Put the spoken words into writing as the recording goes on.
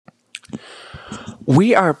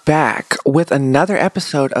We are back with another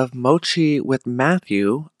episode of Mochi with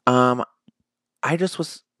Matthew. I just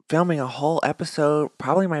was filming a whole episode,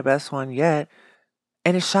 probably my best one yet,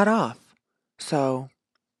 and it shut off. So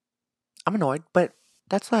I'm annoyed, but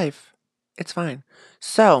that's life. It's fine.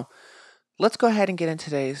 So let's go ahead and get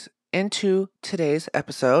into today's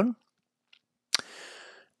episode.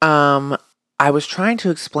 Um, I was trying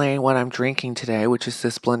to explain what I'm drinking today, which is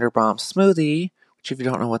this Blender Bomb smoothie. Which, if you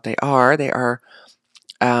don't know what they are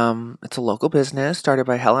it's a local business started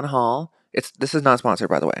by Helen Hall. This is not sponsored,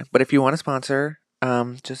 by the way, but if you want to sponsor,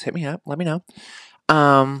 just hit me up. Let me know.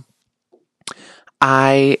 Um,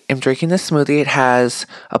 I am drinking this smoothie. It has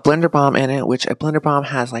a Blender Bomb in it, which a Blender Bomb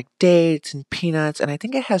has like dates and peanuts, and I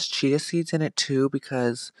think it has chia seeds in it too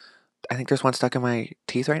because I think there's one stuck in my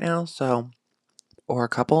teeth right now. So or a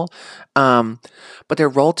couple. Um, but they're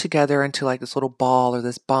rolled together into like this little ball or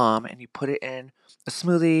this bomb, and you put it in a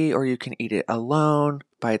smoothie, or you can eat it alone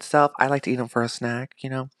by itself. I like to eat them for a snack.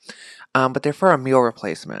 But they're for a meal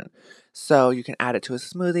replacement. So you can add it to a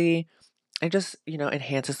smoothie. It just,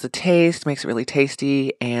 enhances the taste, makes it really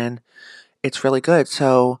tasty, and it's really good.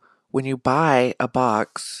 So when you buy a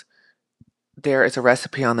box, there is a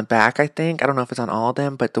recipe on the back, I think. I don't know if it's on all of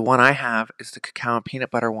them, but the one I have is the cacao and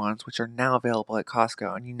peanut butter ones, which are now available at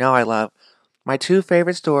Costco. And I love my two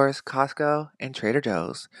favorite stores, Costco and Trader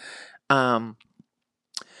Joe's. Um,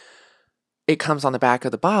 it comes on the back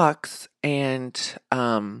of the box and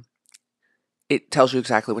it tells you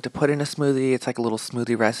exactly what to put in a smoothie. It's like a little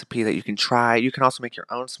smoothie recipe that you can try. You can also make your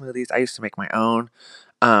own smoothies. I used to make my own,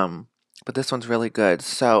 but this one's really good.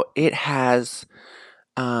 So it has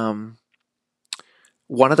um,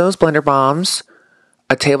 one of those blender bombs,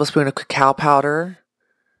 a tablespoon of cacao powder,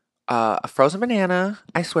 a frozen banana.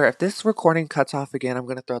 I swear, if this recording cuts off again, I'm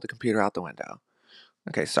gonna throw the computer out the window.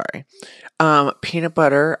 Okay, sorry. Peanut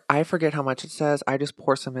butter. I forget how much it says. I just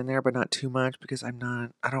pour some in there, but not too much because I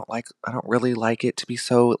don't really like it to be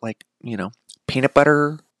so like, peanut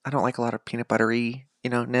butter. I don't like a lot of peanut buttery,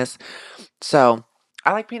 ness. So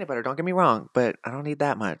I like peanut butter, don't get me wrong, but I don't need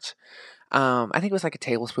that much. I think it was like a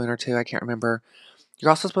tablespoon or two. I can't remember. You're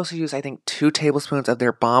also supposed to use, I think, 2 tablespoons of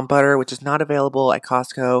their bomb butter, which is not available at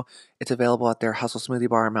Costco. It's available at their Hustle Smoothie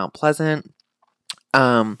Bar in Mount Pleasant.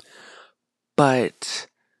 Um, but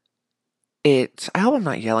I hope I'm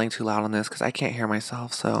not yelling too loud on this because I can't hear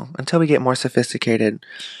myself. So until we get more sophisticated,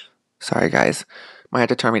 sorry guys, might have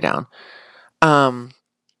to turn me down. Um,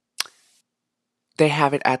 they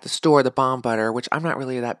have it at the store, the bomb butter, which I'm not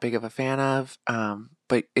really that big of a fan of.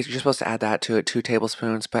 But you're supposed to add that to it, 2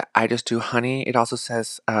 tablespoons. But I just do honey. It also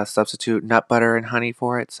says substitute nut butter and honey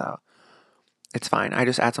for it, so it's fine. I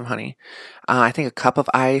just add some honey. I think a cup of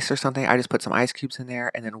ice or something. I just put some ice cubes in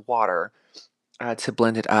there and then water to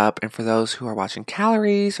blend it up. And for those who are watching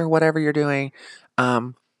calories or whatever you're doing,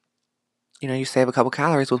 um, you save a couple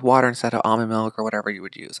calories with water instead of almond milk or whatever you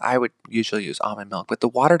would use. I would usually use almond milk, but the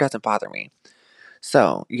water doesn't bother me.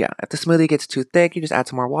 So, yeah, if the smoothie gets too thick, you just add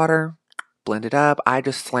some more water, blend it up. I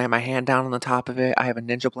just slam my hand down on the top of it. I have a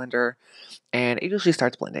Ninja blender, and it usually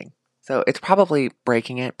starts blending. So, it's probably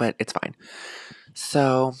breaking it, but it's fine.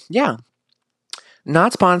 So, yeah,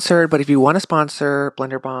 not sponsored, but if you want to sponsor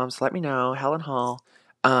Blender Bombs, let me know. Helen Hall.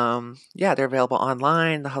 Yeah, they're available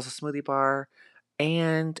online, the Hustle Smoothie Bar,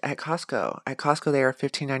 and at Costco. At Costco, they are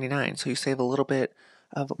 $15.99, so you save a little bit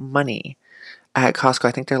of money. At Costco,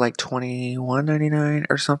 I think they're like $21.99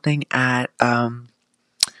 or something. At the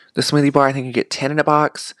smoothie bar, I think you get 10 in a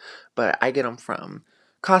box, but I get them from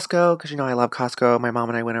Costco because I love Costco. My mom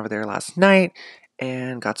and I went over there last night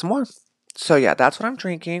and got some more. So yeah, that's what I'm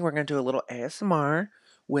drinking. We're gonna do a little ASMR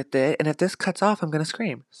with it, and if this cuts off, I'm gonna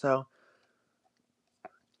scream. So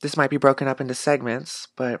this might be broken up into segments,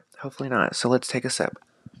 but hopefully not. So let's take a sip.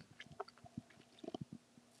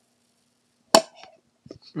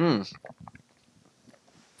 Mm.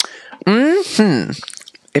 Hmm.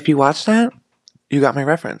 If you watch that, you got my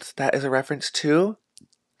reference. That is a reference to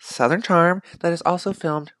Southern Charm that is also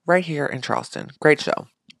filmed right here in Charleston. Great show.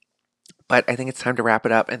 But I think it's time to wrap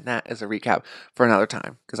it up, and that is a recap for another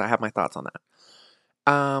time because I have my thoughts on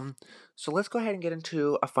that. So let's go ahead and get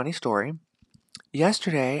into a funny story.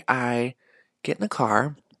 Yesterday, I get in the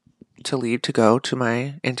car to leave to go to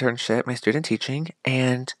my internship, my student teaching,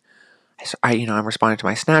 and I'm responding to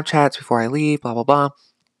my Snapchats before I leave, blah blah blah.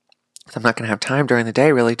 So I'm not gonna have time during the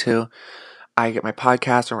day really to. I get my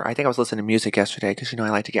podcast, or I think I was listening to music yesterday because I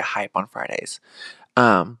like to get hype on Fridays.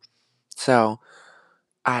 Um, so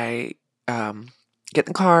I get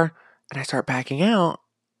in the car and I start backing out,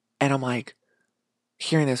 and I'm like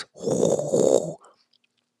hearing this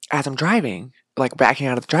as I'm driving, like backing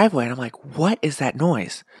out of the driveway, and I'm like, what is that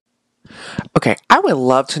noise? Okay, I would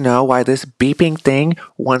love to know why this beeping thing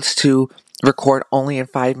wants to record only in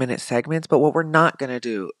 5-minute segments, but what we're not going to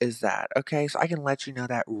do is that, okay? So I can let you know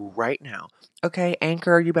that right now. Okay,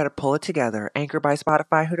 Anchor, you better pull it together. Anchor by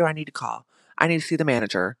Spotify, who do I need to call? I need to see the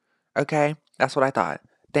manager. Okay, that's what I thought.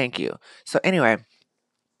 Thank you. So, anyway,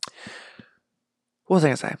 what was I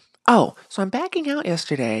going to say? Oh, so I'm backing out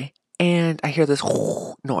yesterday and I hear this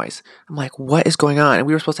noise. I'm like, what is going on? And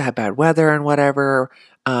we were supposed to have bad weather and whatever,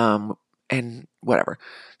 and whatever.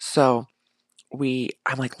 So,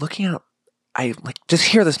 I'm like looking out. I like just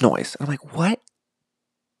hear this noise. I'm like, what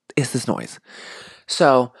is this noise?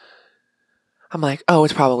 So I'm like, oh,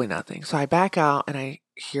 it's probably nothing. So I back out and I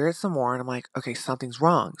hear it some more and I'm like, okay, something's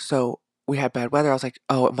wrong. So we had bad weather. I was like,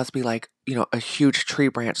 oh, it must be like, a huge tree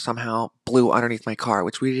branch somehow blew underneath my car,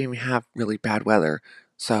 which we didn't even have really bad weather.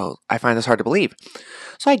 So I find this hard to believe.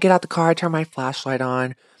 So I get out the car, I turn my flashlight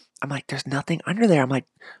on. I'm like, there's nothing under there. I'm like,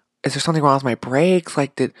 is there something wrong with my brakes?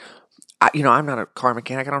 Like, I'm not a car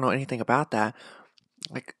mechanic. I don't know anything about that.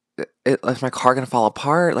 Like, is my car gonna fall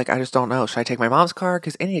apart? Like, I just don't know. Should I take my mom's car?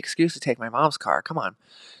 Because any excuse to take my mom's car. Come on.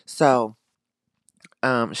 So,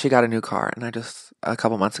 she got a new car, and I just a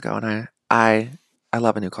couple months ago, and I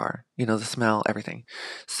love a new car. The smell, everything.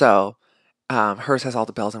 So, hers has all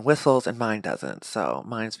the bells and whistles, and mine doesn't. So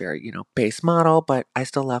mine's very base model, but I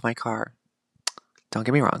still love my car. Don't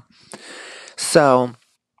get me wrong. So,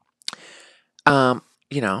 Um,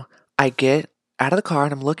 you know, I get out of the car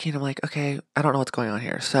and I'm looking, I'm like, okay, I don't know what's going on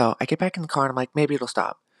here. So I get back in the car and I'm like, maybe it'll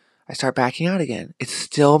stop. I start backing out again. It's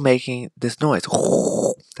still making this noise.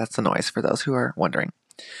 That's the noise for those who are wondering.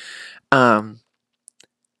 Um,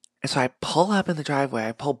 and so I pull up in the driveway.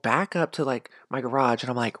 I pull back up to like my garage and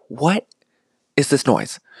I'm like, what is this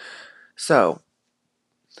noise? So,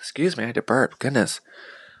 excuse me, I had to burp. Goodness.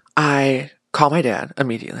 I call my dad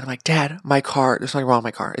immediately. I'm like, Dad, my car, there's something wrong with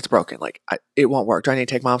my car. It's broken. Like, it won't work. Do I need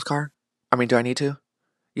to take mom's car? I mean, do I need to?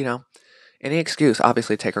 You know, any excuse,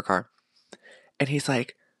 obviously, to take her car. And he's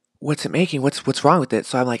like, what's it making? What's wrong with it?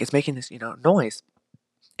 So I'm like, it's making this, noise.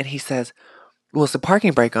 And he says, well, it's the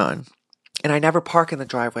parking brake on. And I never park in the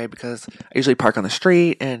driveway because I usually park on the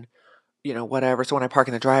street and, whatever. So when I park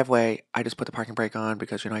in the driveway, I just put the parking brake on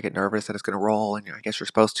because, I get nervous that it's going to roll and I guess you're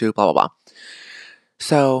supposed to, blah, blah, blah.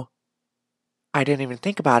 So I didn't even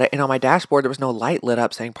think about it. And on my dashboard, there was no light lit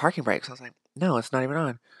up saying parking brake. So I was like, no, it's not even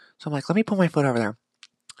on. So I'm like, let me put my foot over there.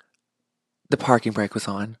 The parking brake was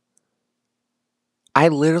on. I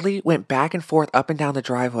literally went back and forth up and down the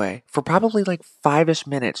driveway for probably like 5-ish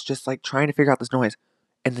minutes, just like trying to figure out this noise.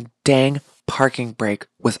 And the dang parking brake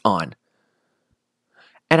was on.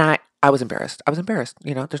 And I was embarrassed. I was embarrassed.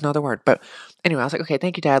 There's no other word. But anyway, I was like, okay,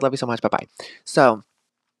 thank you, Dad. Love you so much. Bye bye. So,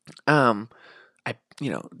 um, I,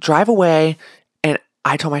 drive away. And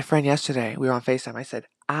I told my friend yesterday, we were on FaceTime, I said,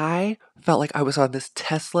 I felt like I was on this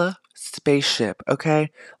Tesla spaceship, okay?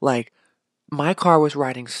 Like, my car was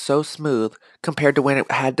riding so smooth compared to when it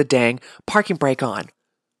had the dang parking brake on.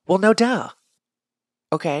 Well, no duh.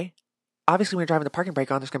 Okay. Obviously, when you're driving the parking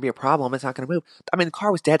brake on, there's going to be a problem. It's not going to move. I mean, the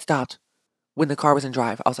car was dead stopped when the car was in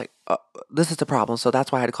drive. I was like, this is the problem. So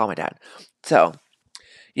that's why I had to call my dad. So,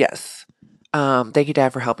 yes. Thank you,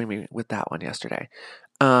 Dad, for helping me with that one yesterday.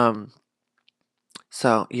 Um,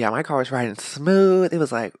 so, yeah, my car was riding smooth. It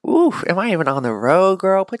was like, ooh, am I even on the road,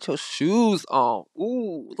 girl? Put your shoes on.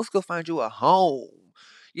 Ooh, let's go find you a home.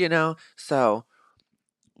 So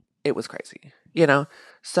it was crazy,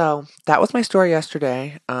 So that was my story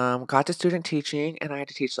yesterday. Got to student teaching and I had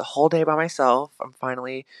to teach the whole day by myself. I'm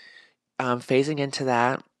finally phasing into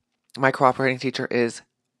that. My cooperating teacher is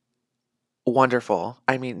wonderful.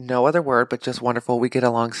 I mean, no other word, but just wonderful. We get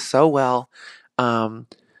along so well. Um,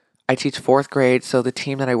 I teach fourth grade, so the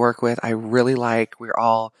team that I work with, I really like. We're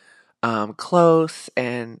all close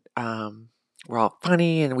and we're all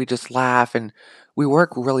funny and we just laugh and we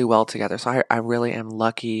work really well together. So I really am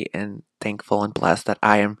lucky and thankful and blessed that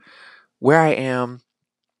I am where I am.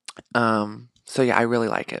 So yeah, I really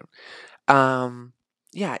like it. Um,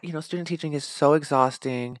 yeah, student teaching is so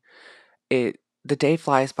exhausting. The day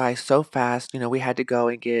flies by so fast. We had to go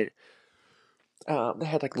and get they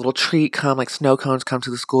had like a little treat come, like snow cones come to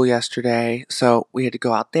the school yesterday. So we had to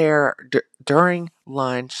go out there during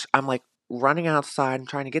lunch. I'm like running outside and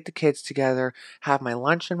trying to get the kids together, have my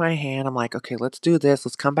lunch in my hand. I'm like, okay, let's do this.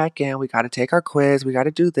 Let's come back in. We got to take our quiz. We got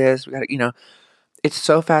to do this. We got to, it's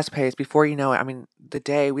so fast paced. Before you know it, I mean, the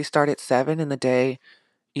day we start at 7 and the day,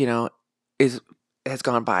 you know, is has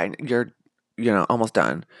gone by and you're, almost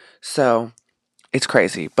done. So it's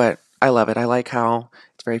crazy, but I love it. I like how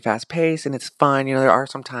it's very fast paced and it's fun. There are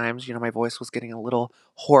some times, my voice was getting a little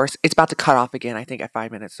hoarse. It's about to cut off again, I think, at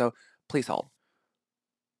 5 minutes. So please hold.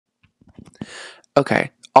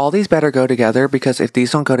 Okay, all these better go together because if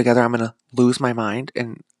these don't go together, I'm gonna lose my mind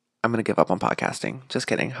and I'm gonna give up on podcasting. Just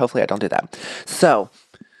kidding. Hopefully, I don't do that. So,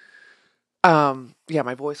 yeah,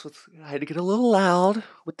 my voice was. I had to get a little loud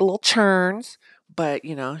with the little churns, but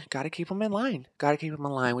got to keep them in line. Got to keep them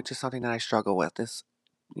in line, which is something that I struggle with. This,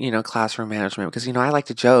 classroom management because I like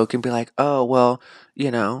to joke and be like, oh well,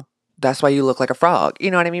 you know, that's why you look like a frog.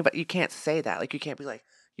 You know what I mean? But you can't say that. Like you can't be like,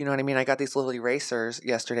 you know what I mean? I got these little erasers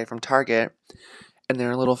yesterday from Target and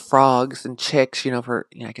they're little frogs and chicks, for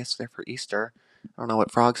I guess they're for Easter. I don't know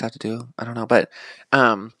what frogs have to do. I don't know, but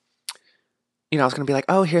um, I was gonna be like,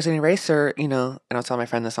 oh, here's an eraser, and I was telling my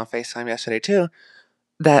friend this on FaceTime yesterday too.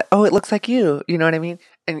 That oh, it looks like you know what I mean?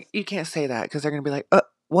 And you can't say that because they're gonna be like,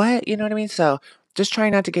 what? You know what I mean? So just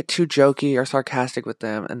trying not to get too jokey or sarcastic with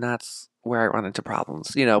them, and that's where I run into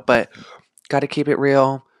problems, But got to keep it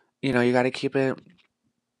real. You got to keep it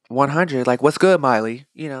 100. Like, what's good, Miley?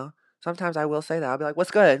 Sometimes I will say that. I'll be like,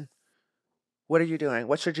 what's good? What are you doing?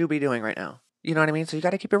 What should you be doing right now? You know what I mean? So you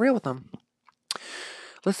got to keep it real with them.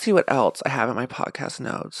 Let's see what else I have in my podcast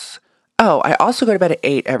notes. Oh, I also go to bed at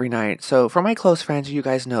 8 every night. So for my close friends, you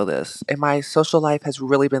guys know this. And my social life has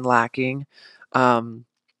really been lacking. Um,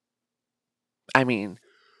 I mean,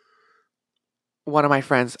 one of my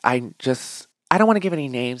friends, I don't want to give any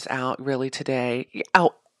names out really today.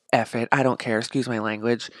 Oh, F it. I don't care. Excuse my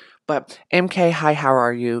language. But MK, hi, how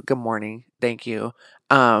are you? Good morning. Thank you.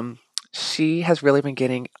 Um, she has really been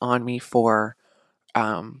getting on me for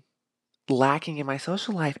um, lacking in my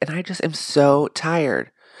social life. And I just am so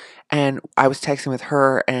tired. And I was texting with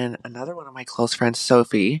her and another one of my close friends,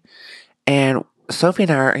 Sophie. And Sophie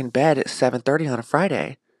and I are in bed at 7:30 on a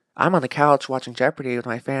Friday. I'm on the couch watching Jeopardy with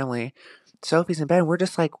my family. Sophie's in bed. And we're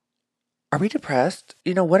just like, are we depressed?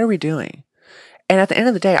 What are we doing? And at the end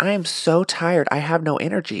of the day, I am so tired. I have no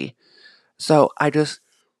energy. So I just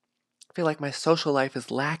feel like my social life is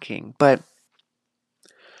lacking. But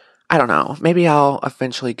I don't know. Maybe I'll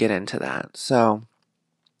eventually get into that. So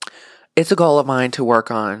it's a goal of mine to work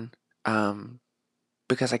on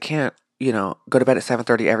because I can't, go to bed at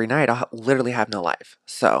 7:30 every night. I'll literally have no life.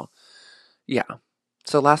 So yeah.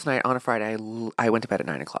 So last night on a Friday, I went to bed at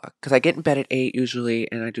 9 o'clock because I get in bed at 8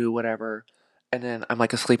 usually and I do whatever. And then I'm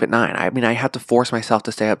like asleep at 9. I mean, I have to force myself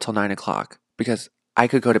to stay up till 9 o'clock because I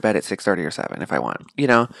could go to bed at 6:30 or 7 if I want.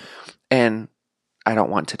 And I don't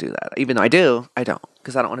want to do that. Even though I do, I don't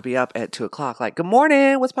because I don't want to be up at 2 o'clock like, good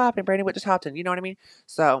morning, what's popping? Brandon, what just happened? You know what I mean?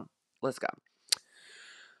 So let's go.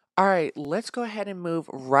 All right, let's go ahead and move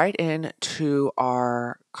right into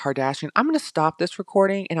our Kardashian. I'm going to stop this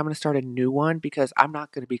recording and I'm going to start a new one because I'm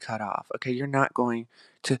not going to be cut off. Okay, you're not going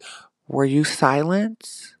to. Were you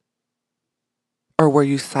silent or were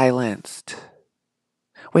you silenced?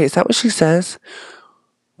 Wait, is that what she says?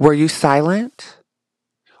 Were you silent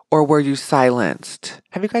or were you silenced?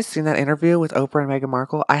 Have you guys seen that interview with Oprah and Meghan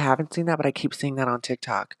Markle? I haven't seen that, but I keep seeing that on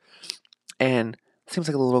TikTok. And it seems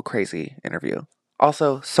like a little crazy interview.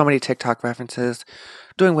 Also, so many TikTok references,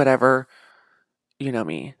 doing whatever. You know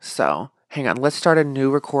me. So hang on. Let's start a new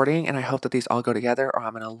recording, and I hope that these all go together, or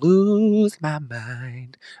I'm gonna lose my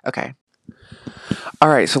mind. Okay. All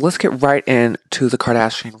right. So let's get right into the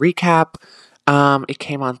Kardashian recap. It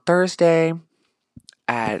came on Thursday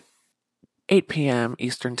at 8 p.m.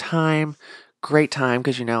 Eastern time. Great time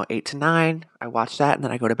because 8 to 9. I watch that and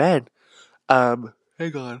then I go to bed. Hang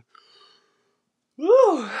on. Woo.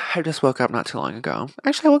 I just woke up not too long ago.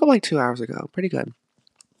 Actually, I woke up like 2 hours ago. Pretty good.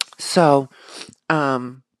 So,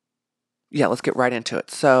 yeah, let's get right into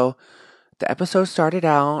it. So, the episode started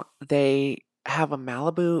out, they have a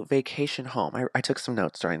Malibu vacation home. I took some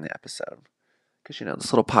notes during the episode because,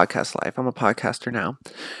 this little podcast life. I'm a podcaster now.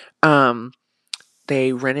 Um,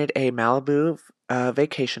 they rented a Malibu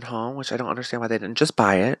vacation home, which I don't understand why they didn't just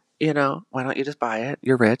buy it. Why don't you just buy it?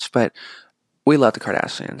 You're rich, but we love the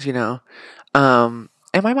Kardashians.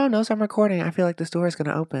 And my mom knows I'm recording. I feel like this door is going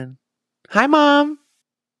to open. Hi, Mom.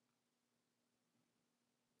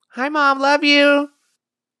 Hi, Mom. Love you.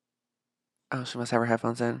 Oh, she must have her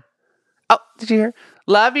headphones in. Oh, did you hear?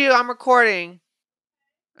 Love you. I'm recording.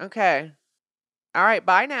 Okay. All right.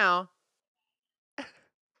 Bye now.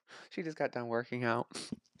 She just got done working out.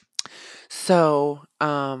 So,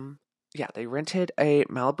 yeah, they rented a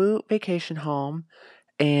Malibu vacation home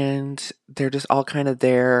and they're just all kind of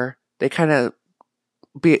there. They kind of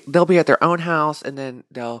they'll be at their own house and then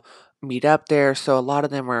they'll meet up there. So a lot of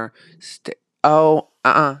them are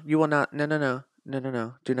you will not. No, no, no. No, no,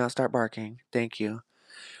 no. Do not start barking. Thank you.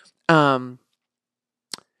 Um,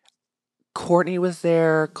 Courtney was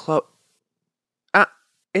there.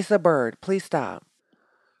 It's a bird. Please stop.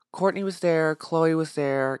 Courtney was there, Chloe was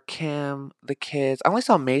there, Kim, the kids. I only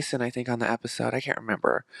saw Mason, I think, on the episode. I can't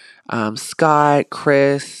remember. Scott,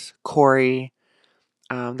 Chris, Corey,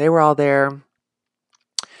 they were all there.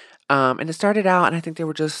 And it started out, and I think they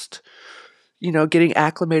were just, getting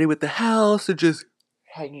acclimated with the house and just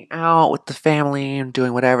hanging out with the family and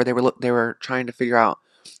doing whatever. They were trying to figure out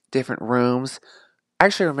different rooms. I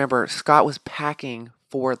actually remember Scott was packing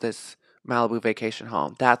for this Malibu vacation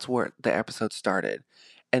home. That's where the episode started.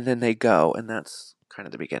 And then they go, and that's kind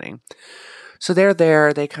of the beginning. So they're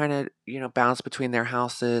there. They kind of, bounce between their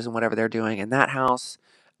houses and whatever they're doing. In that house,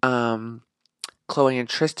 um, Chloe and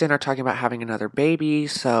Tristan are talking about having another baby.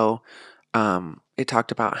 So it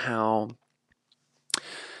talked about how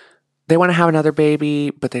they want to have another baby,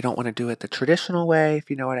 but they don't want to do it the traditional way, if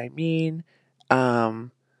you know what I mean.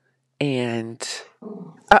 Um, and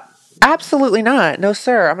uh, Absolutely not. No,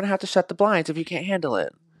 sir. I'm going to have to shut the blinds if you can't handle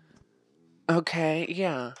it. Okay,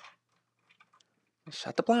 yeah.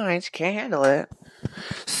 Shut the blinds. You can't handle it.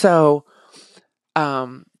 So,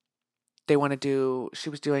 um, they want to do, she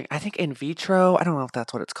was doing, I think in vitro. I don't know if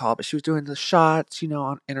that's what it's called, but she was doing the shots, in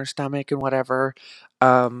her stomach and whatever.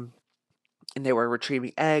 Um, and they were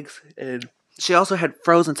retrieving eggs. And she also had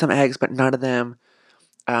frozen some eggs, but none of them,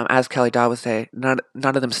 as Kelly Dodd would say, none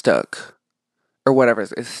of them stuck. Or whatever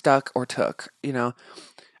is stuck or took,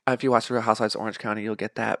 if you watch The Real Housewives of Orange County, you'll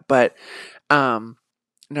get that. But none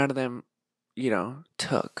of them,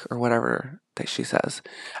 took or whatever that she says.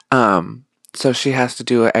 So she has to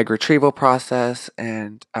do an egg retrieval process,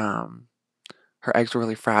 and her eggs were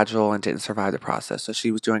really fragile and didn't survive the process. So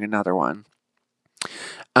she was doing another one.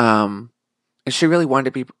 And she really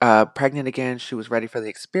wanted to be pregnant again. She was ready for the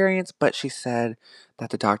experience, but she said that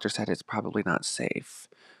the doctor said it's probably not safe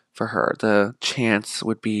for her. The chance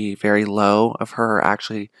would be very low of her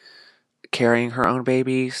actually carrying her own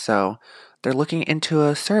baby. So they're looking into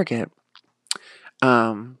a surrogate.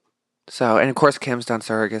 Um, and of course, Kim's done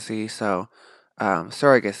surrogacy. So,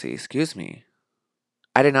 surrogacy, excuse me.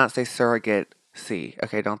 I did not say surrogate C.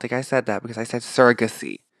 Okay, don't think I said that because I said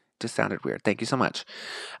surrogacy. Just sounded weird. Thank you so much.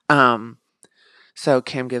 Um, so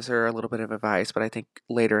Kim gives her a little bit of advice, but I think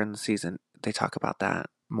later in the season they talk about that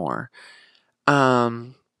more.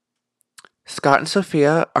 Um, Scott and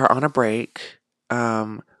Sophia are on a break.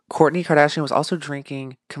 Kourtney Kardashian was also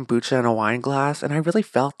drinking kombucha in a wine glass, and I really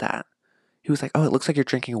felt that. He was like, "Oh, it looks like you're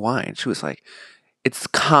drinking wine." She was like, "It's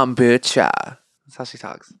kombucha." That's how she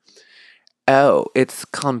talks. "Oh, it's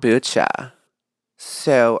kombucha.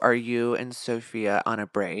 So, are you and Sophia on a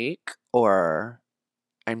break, or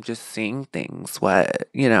I'm just seeing things? What,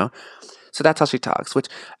 So that's how she talks, which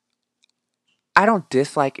I don't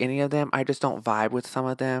dislike any of them. I just don't vibe with some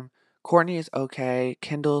of them. Kourtney is okay.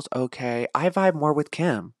 Kendall's okay. I vibe more with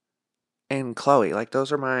Kim and Chloe. Like,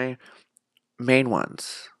 those are my main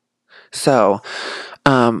ones. So,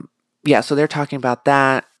 yeah, so they're talking about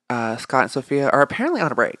that. Scott and Sophia are apparently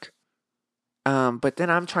on a break. But then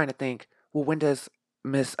I'm trying to think, well, when does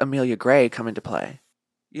Miss Amelia Gray come into play?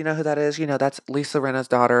 You know who that is? That's Lisa Rinna's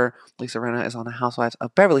daughter. Lisa Rinna is on the Housewives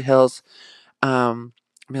of Beverly Hills.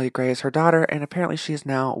 Amelia Gray is her daughter, and apparently she is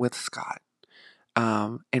now with Scott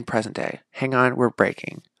in present day. Hang on, we're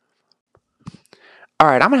breaking. All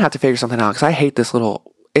right, I'm going to have to figure something out because I hate this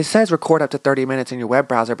little. It says record up to 30 minutes in your web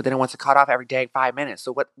browser, but then it wants to cut off every day 5 minutes.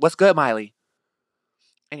 So what's good, Miley?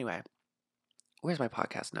 Anyway, where's my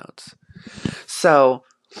podcast notes? So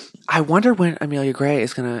I wonder when Amelia Gray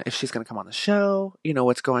if she's gonna come on the show.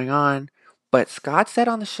 What's going on. But Scott said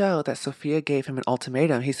on the show that Sophia gave him an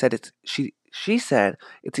ultimatum. He said she said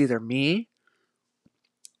it's either me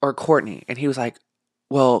or Kourtney, and he was like,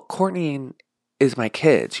 "Well, Kourtney is my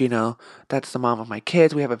kids. That's the mom of my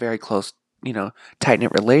kids. We have a very close, tight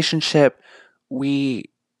knit relationship. We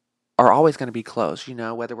are always going to be close,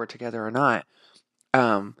 whether we're together or not.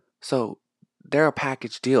 So they're a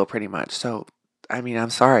package deal pretty much. So, I mean, I'm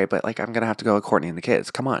sorry, but like, I'm going to have to go with Kourtney and the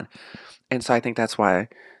kids. Come on." And so I think that's why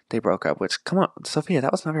they broke up, which, come on, Sophia,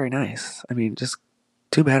 that was not very nice. I mean, just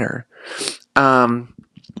do better.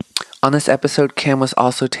 On this episode, Kim was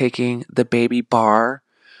also taking the baby bar.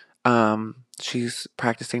 She's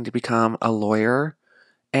practicing to become a lawyer.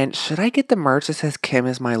 And should I get the merch that says Kim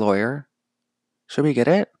is my lawyer? Should we get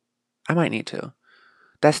it? I might need to.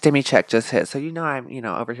 That stimmy check just hit. So I'm,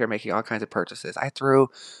 over here making all kinds of purchases. I threw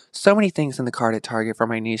so many things in the cart at Target for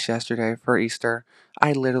my niece yesterday for Easter.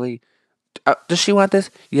 I literally... does she want this?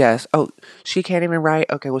 Yes. Oh, she can't even write?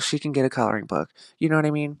 Okay, well, she can get a coloring book. You know what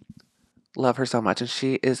I mean? Love her so much. And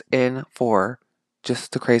she is in for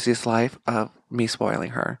just the craziest life of me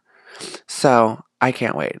spoiling her. So, I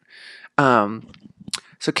can't wait. Um,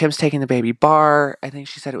 So Kim's taking the baby bar. I think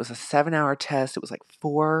she said it was a 7-hour test. It was like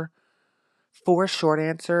four short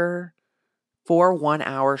answer, 4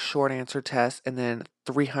 1-hour short answer tests, and then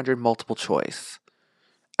 300 multiple choice.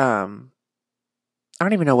 I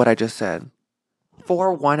don't even know what I just said.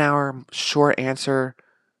 4 1-hour short answer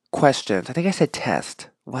questions. I think I said test.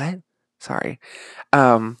 What? Sorry.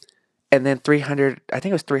 Um, and then 300, I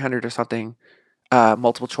think it was 300 or something,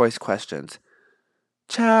 multiple choice questions.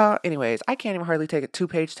 Child, anyways, I can't even hardly take a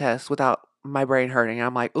 2-page test without my brain hurting.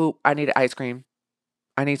 I'm like, ooh, I need ice cream.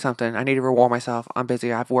 I need something. I need to reward myself. I'm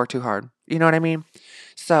busy. I've worked too hard. You know what I mean?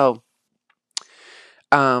 So,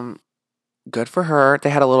 um, good for her. They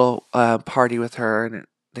had a little party with her, and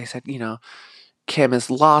they said, Kim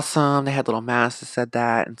is awesome. They had little masks that said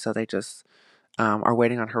that, and so they just are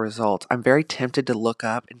waiting on her results. I'm very tempted to look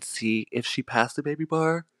up and see if she passed the baby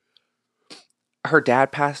bar. Her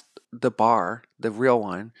dad passed the bar, the real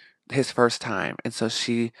one, his first time, and so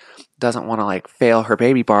she doesn't want to like fail her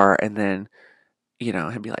baby bar, and then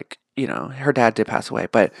and be like, her dad did pass away,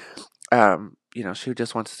 but she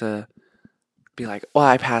just wants to be like, well,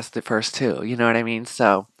 I passed it first too. You know what I mean?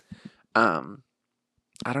 So, um,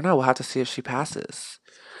 I don't know. We'll have to see if she passes.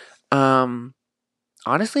 Um,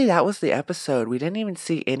 Honestly, that was the episode. We didn't even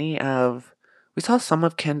see any of. We saw some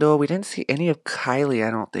of Kendall. We didn't see any of Kylie, I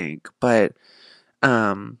don't think. But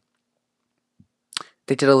um,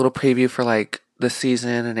 they did a little preview for like the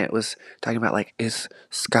season, and it was talking about like, is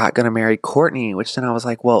Scott gonna marry Courtney? Which then I was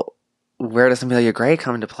like, well, where does Amelia Gray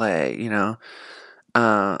come into play? I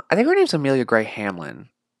think her name's Amelia Gray Hamlin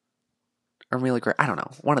or Amelia Gray. I don't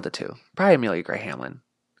know, one of the two. Probably Amelia Gray Hamlin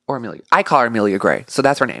or Amelia. I call her Amelia Gray, so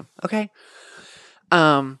that's her name. Okay.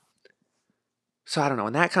 Um, So I don't know.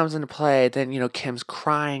 When that comes into play, then Kim's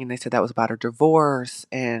crying, and they said that was about her divorce,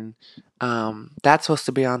 and that's supposed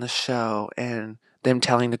to be on the show, and them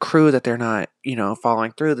telling the crew that they're not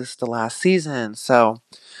following through. This is the last season, so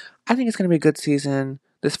I think it's gonna be a good season.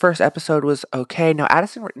 This first episode was okay. No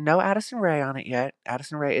Addison Rae on it yet.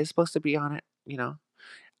 Addison Rae is supposed to be on it.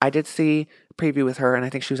 I did see a preview with her, and I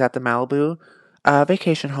think she was at the Malibu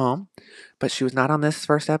vacation home, but she was not on this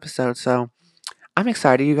first episode, so. I'm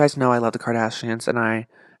excited. You guys know I love the Kardashians and I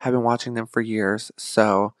have been watching them for years.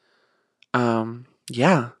 So,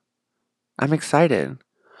 yeah, I'm excited.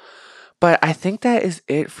 But I think that is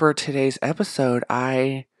it for today's episode.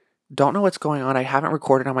 I don't know what's going on. I haven't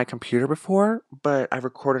recorded on my computer before, but I've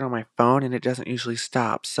recorded on my phone and it doesn't usually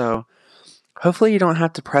stop. So, hopefully you don't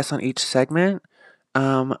have to press on each segment.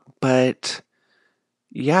 But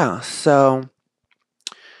yeah, so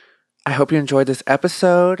I hope you enjoyed this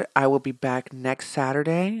episode. I will be back next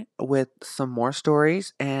Saturday with some more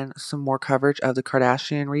stories and some more coverage of the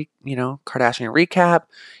Kardashian recap,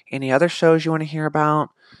 any other shows you want to hear about.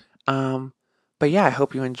 Um, but yeah, I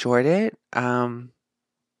hope you enjoyed it. I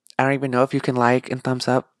don't even know if you can like and thumbs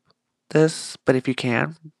up this, but if you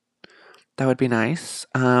can, that would be nice.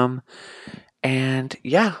 And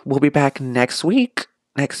yeah, we'll be back next week,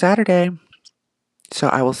 next Saturday. So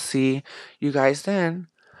I will see you guys then.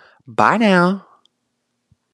 Bye now.